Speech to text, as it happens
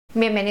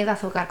Bienvenido a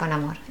Azúcar con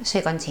Amor,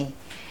 soy Conchín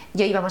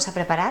y hoy vamos a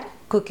preparar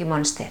Cookie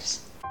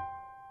Monsters.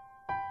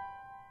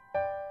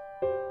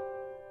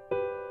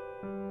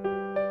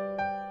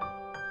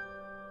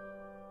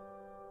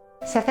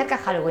 Se acerca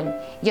Halloween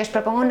y os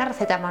propongo una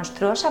receta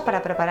monstruosa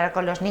para preparar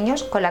con los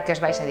niños con la que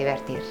os vais a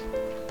divertir.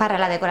 Para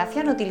la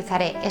decoración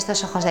utilizaré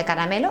estos ojos de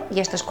caramelo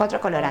y estos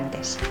 4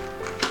 colorantes.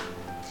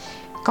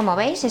 Como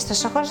veis,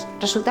 estos ojos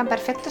resultan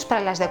perfectos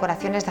para las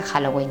decoraciones de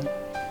Halloween.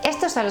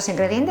 Estos son los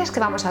ingredientes que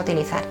vamos a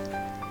utilizar: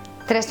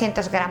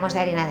 300 gramos de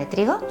harina de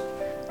trigo,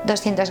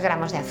 200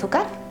 gramos de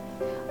azúcar,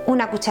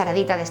 una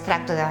cucharadita de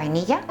extracto de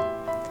vainilla,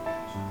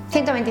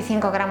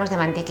 125 gramos de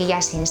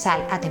mantequilla sin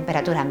sal a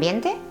temperatura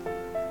ambiente,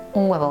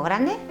 un huevo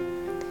grande,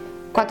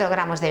 4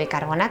 gramos de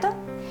bicarbonato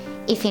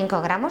y 5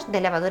 gramos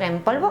de levadura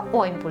en polvo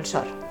o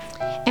impulsor.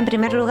 En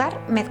primer lugar,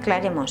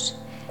 mezclaremos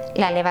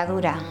la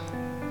levadura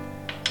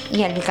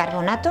y el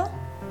bicarbonato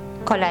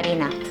con la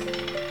harina.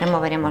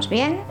 Removeremos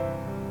bien.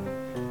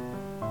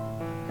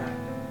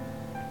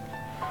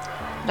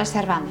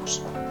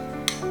 Reservamos.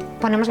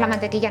 Ponemos la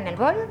mantequilla en el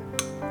bol.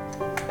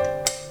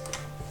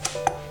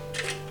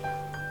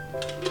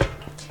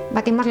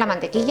 Batimos la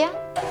mantequilla.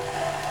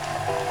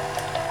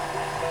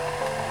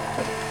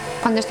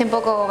 Cuando esté un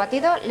poco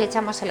batido, le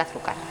echamos el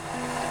azúcar.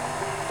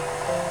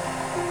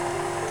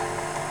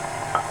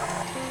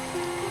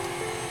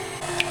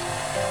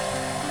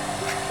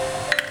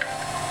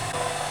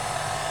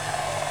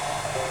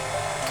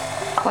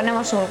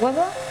 Ponemos un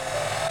huevo.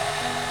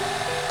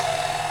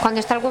 Cuando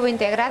está el huevo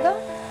integrado,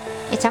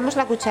 echamos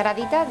la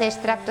cucharadita de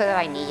extracto de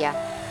vainilla.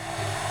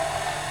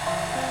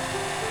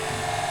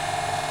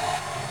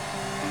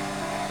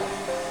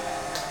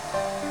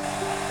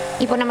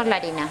 Y ponemos la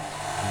harina.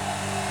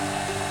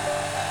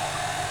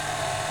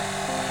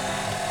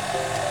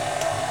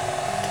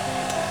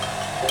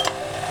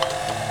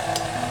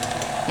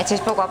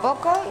 Echéis poco a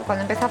poco y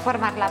cuando empiece a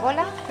formar la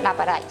bola, la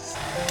paráis.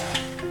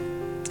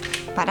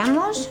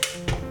 Paramos.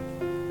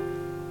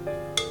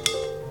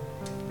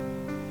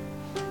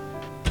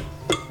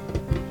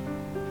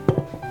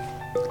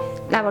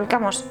 La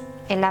volcamos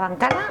en la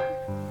bancada.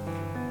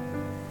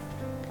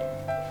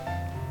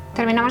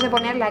 Terminamos de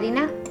poner la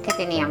harina que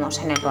teníamos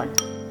en el bol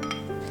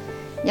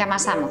y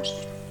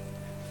amasamos.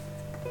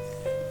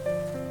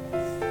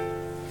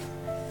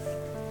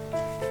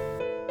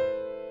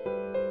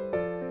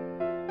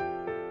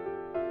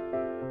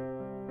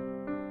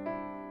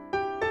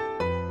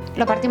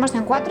 Lo partimos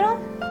en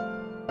 4.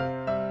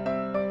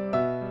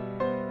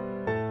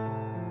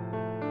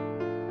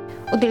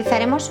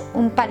 Utilizaremos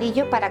un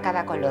palillo para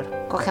cada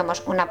color.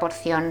 Cogemos una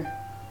porción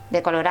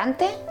de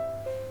colorante,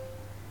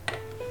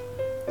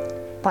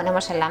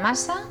 ponemos en la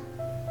masa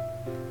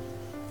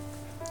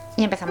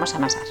y empezamos a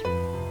amasar.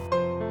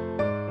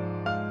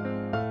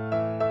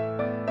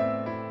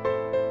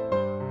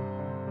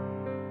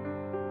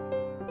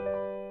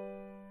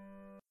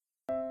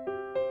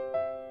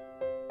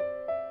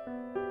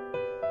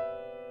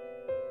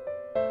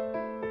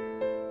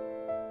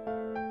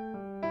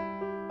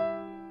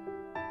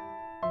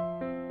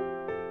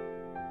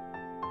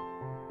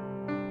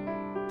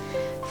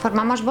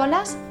 Formamos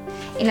bolas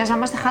y las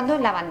vamos dejando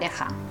en la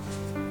bandeja.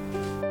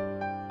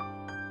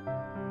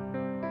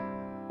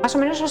 Más o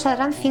menos os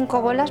saldrán 5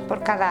 bolas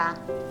por cada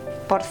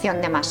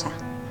porción de masa.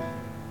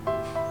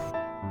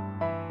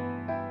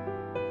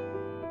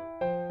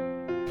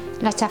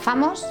 Las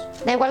chafamos,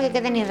 da igual que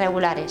queden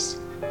irregulares.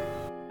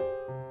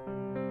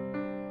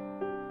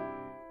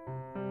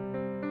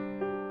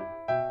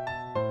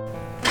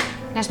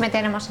 Las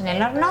meteremos en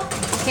el horno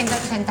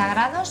 180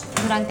 grados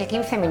durante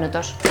 15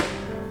 minutos.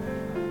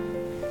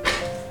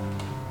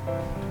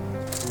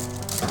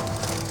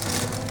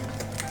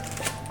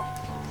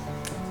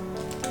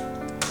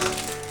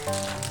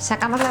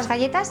 Sacamos las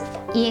galletas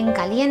y en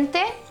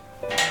caliente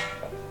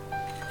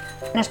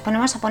nos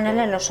ponemos a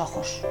ponerle los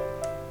ojos.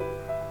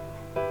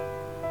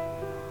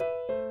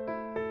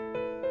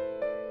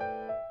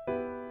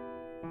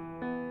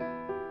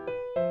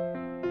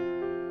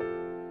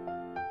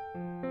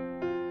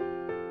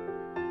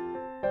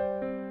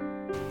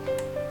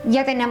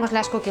 Ya tenemos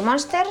las Cookie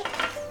Monster.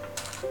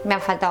 Me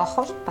han faltado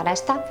ojos para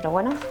esta, pero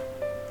bueno,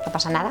 no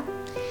pasa nada.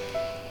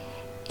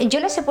 Yo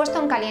les he puesto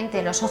en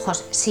caliente los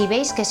ojos. Si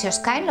veis que se os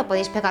caen, lo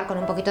podéis pegar con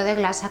un poquito de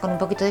grasa, con un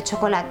poquito de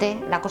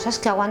chocolate. La cosa es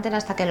que aguanten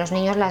hasta que los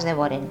niños las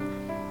devoren.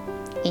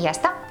 Y ya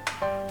está.